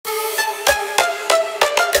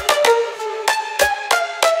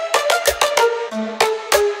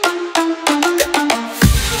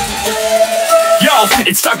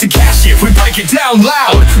it's Dr. Kashif, we break it down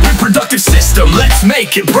loud. Reproductive system, let's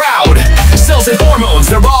make it proud. Cells and hormones,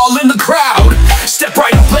 they're all in the crowd. Step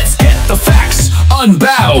right up, let's get the facts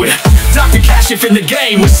unbowed. Dr. Kashif in the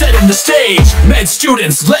game, we're setting the stage. Med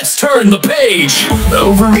students, let's turn the page. The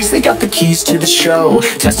ovaries, they got the keys to the show.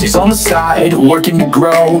 Testes on the side, working to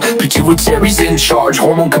grow. Pituitary's in charge,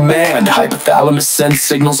 hormone command. Hypothalamus sends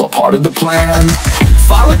signals, all part of the plan.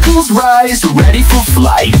 Follicles rise, ready for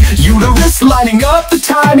flight. Uterus lining up, the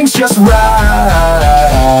timing's just right.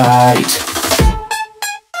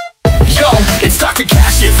 Yo, it's Dr.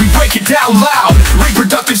 Kashif, we break it down loud.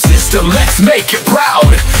 Reproductive system, let's make it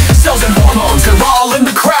proud. Cells and hormones, they're all in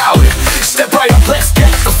the crowd. Step right up, let's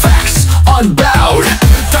get the facts unbowed.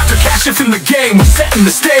 Dr. Kashif in the game, we're setting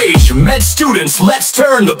the stage. Med students, let's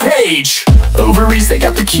turn the page. Ovaries, they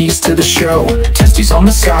got the keys to the show. Testes on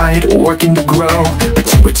the side, working to grow.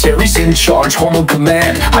 Pituitary's in charge, hormone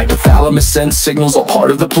command. Hypothalamus sends signals, all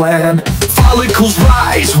part of the plan. Follicles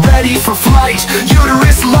rise, ready for flight.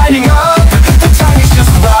 Uterus lining up, the timing's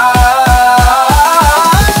just right.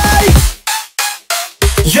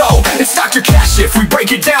 Yo, it's Dr. Kashif, we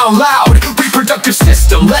break it down loud. Reproductive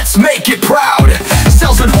system, let's make it proud.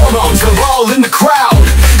 Cells and hormones, they're all in the crowd.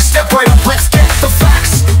 Step right up, let's get the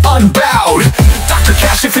facts unbowed. Dr.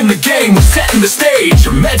 Kashif in the game, we're setting the stage.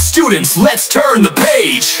 Med students, let's turn the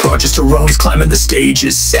page. Progesterone's climbing, the stage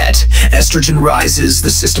is set. Estrogen rises, the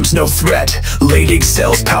system's no threat. Leydig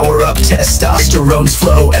cells power up, testosterone's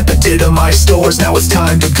flow. Epididymis stores, now it's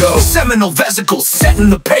time to go. Seminal vesicles setting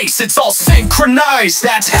the pace, it's all synchronized,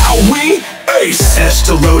 that's how we ace.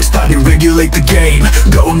 Estrolodes time to regulate the game.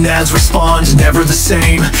 Gonads respond, never the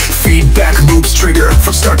same. Feedback loops trigger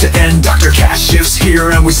from start to end. Dr. Kashif's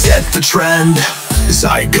here and we set the trend.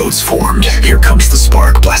 Zygotes formed, here comes the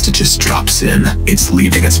spark. Blastocyst drops in, it's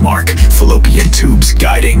leaving its mark. Fallopian tubes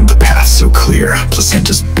guiding the path so clear.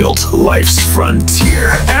 Placenta's built life's frontier.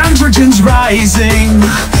 Androgens rising,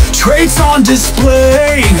 traits on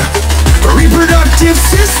display. Reproductive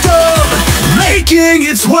system making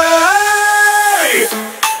its way.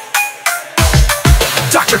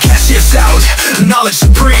 Dr. Kashif's out, knowledge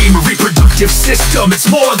supreme. Reproductive system,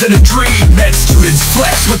 it's more than a dream. Med students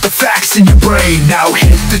flex with the facts in your brain. Now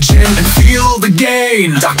hit the gym and feel the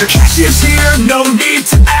gain. Dr. Kashif's here, no need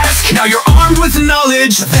to ask. Now you're armed with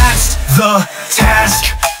knowledge, that's the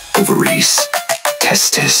task. Ovaries,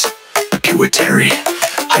 testes, pituitary,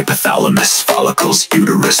 hypothalamus, follicles,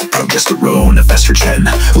 uterus, progesterone, estrogen,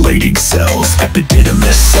 Leydig cells,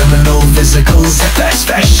 epididymis, seminal vesicles,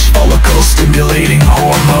 FX, follicle stimulating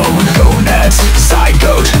hormone, gonads,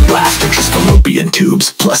 zygote, blastocyst, fallopian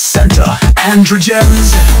tubes, placenta,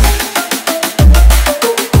 androgens.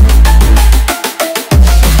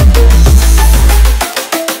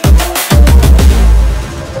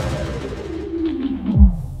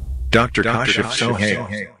 Dr. Kashif Sohail.